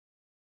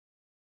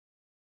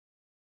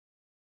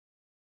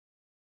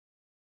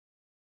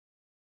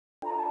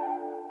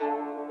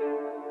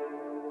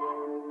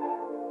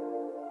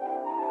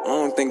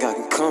don't think I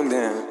can come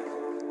down.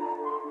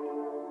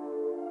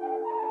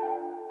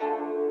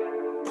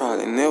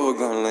 Probably never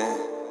gonna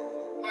land.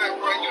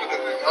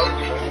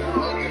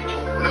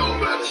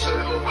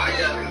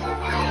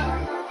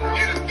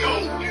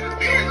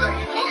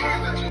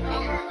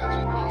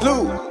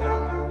 Loot.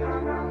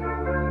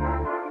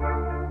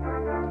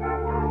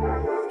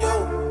 Yo,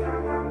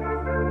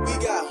 we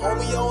got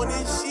homie on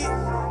this shit.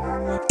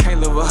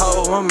 Can't live a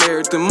hoe, I'm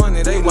married to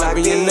money. They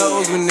wiping your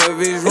nose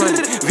whenever it's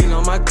running. V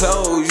on my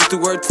clothes, used to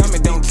work tummy.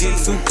 Don't get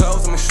too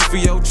close, I'ma shoot for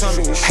your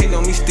tummy. Hate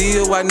on me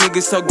still, why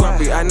niggas so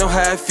grumpy? I know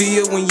how I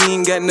feel when you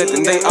ain't got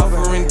nothing. They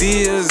offering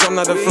deals, I'm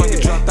not a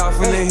flunky. Dropped off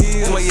in the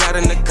hills, way out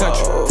in the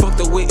country.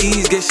 Fucked up with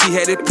ease, guess she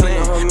had it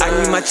planned. I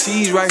need my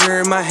cheese right here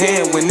in my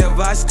hand.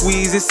 Whenever I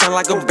squeeze, it sound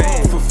like a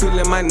band.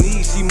 Fulfilling my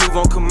needs, she move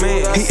on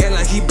command. He act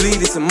like he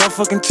bleed, it's a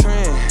motherfucking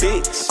trend.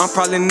 I'm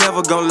probably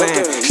never gon'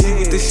 land. She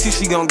with the shit,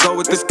 she gon' go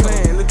with this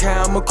plan. Look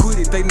how I'ma quit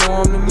it, they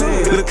know I'm the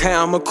man. Look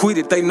how I'ma quit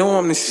it, they know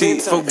I'm the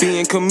shit. For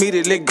being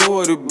committed, let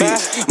go of the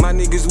bitch. My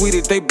niggas with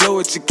it, they blow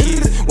at your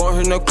kids. Won't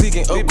hurt no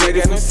clicking,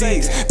 upgraded from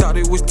 6. Thought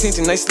it was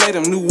tension, they slayed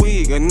them, new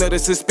wig. Another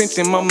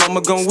suspension, my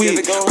mama gon'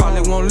 wig.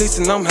 Probably won't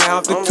listen, I'm high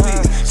off the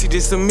twigs. She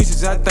just some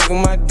missions, I think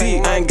with my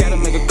dick. I ain't gotta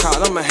make a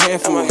call, I'm a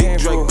handful. Big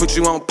Drake put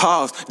you on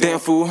pause, damn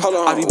fool.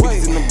 All these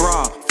bitches in the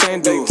bra,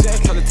 FanDuel.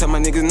 Try to tell my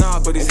niggas nah,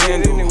 but it's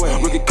handle.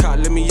 Rookie caught,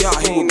 let me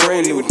out, he ain't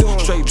brand new.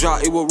 Straight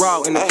drop, it was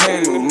raw in the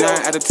pan. 9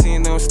 out of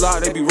 10 on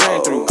slide, they be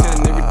ran through.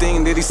 Telling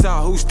everything that he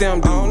saw, who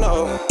stem do.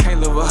 Can't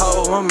live a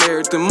hoe, I'm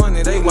married to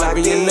money. They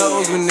wiping your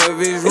nose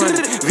whenever it's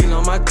running. V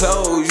on my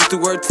clothes, used to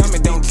work tummy.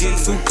 Don't get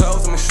too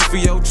close, I'ma shoot for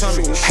your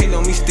tummy. Hate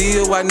on me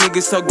still, why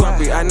niggas so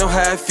grumpy? I know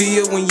how I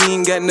feel when you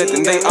ain't got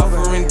nothing. They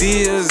offering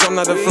deals, I'm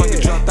not a flunky.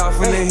 Dropped off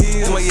in the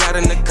hills, way out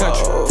in the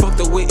country.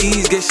 Fucked up with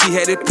ease, guess she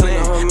had it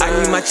planned. I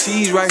need my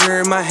cheese right here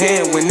in my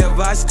hand.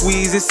 Whenever I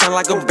squeeze, it sound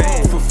like a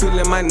band.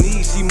 Fulfilling my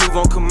needs, she move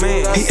on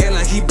command. He act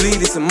like he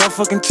bleed, it's a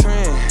motherfucking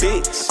trend.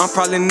 I'm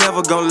probably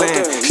never gon'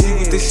 land. She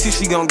with this shit,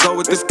 she gon' go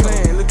with this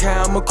plan. Look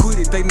how I'ma quit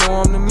it, they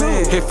know I'm the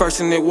man. Head first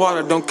in that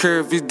water, don't care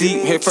if it's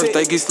deep. Head first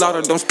they get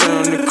slaughtered, don't stay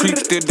on the creep.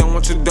 Still don't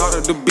want your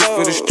daughter, the bitch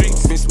for the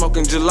streets. Been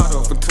smoking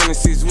gelato for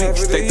 26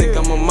 weeks. They think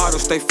I'm a model,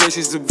 stay fresh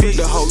as a bitch.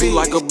 The hoe look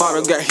like a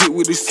bottle, got hit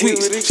with a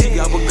switch. She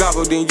gobble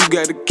gobble, then you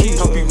got a key.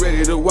 Hope he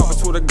ready to walk, I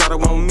swear to God I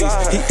won't miss.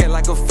 He act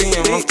like a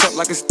fan, I'm tough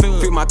like a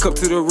stud. Fill my cup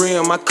to the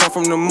rim, I come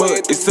from the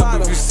mud. It's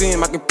up if you see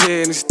him, I can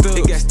pay it in stud.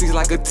 It got sticks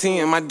like a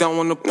 10, I don't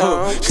wanna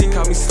put. She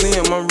call me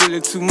slim, I'm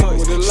really too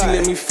much. She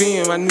let me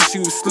film, I knew she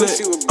was slut.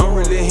 I'm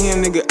really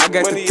him, nigga, I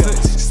got the touch.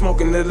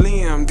 Smoking the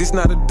limb, this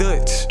not a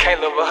Dutch. Can't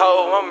live a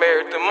hoe, I'm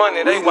married to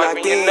money. They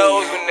wiping your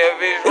nose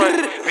whenever it's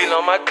running. Feel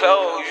on my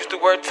clothes, used to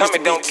work tummy.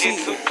 Don't get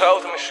too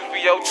close, I'ma shoot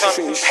for your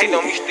tummy. Hate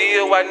on me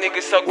still, why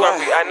niggas so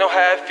grumpy? I know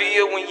how I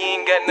feel when you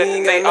ain't got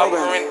nothing. They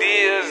offering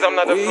deals, I'm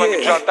not a flunky.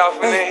 Dropped off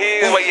in the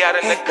hills, way out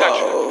in the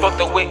country.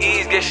 Fucked up with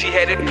ease, guess she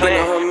had it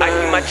planned. I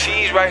need my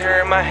cheese right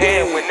here in my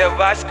hand. Whenever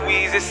I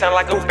squeeze, it sound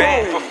like a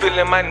band.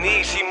 Fulfilling my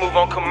needs, she move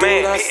on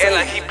command. He act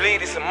like he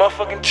bleed, it's a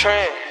motherfucking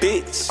trend.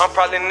 I'm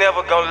probably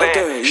never gon'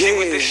 land. She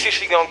with this shit,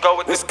 she gon' go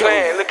with this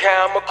plan. Look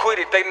how I'ma quit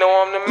it, they know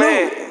I'm the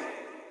man.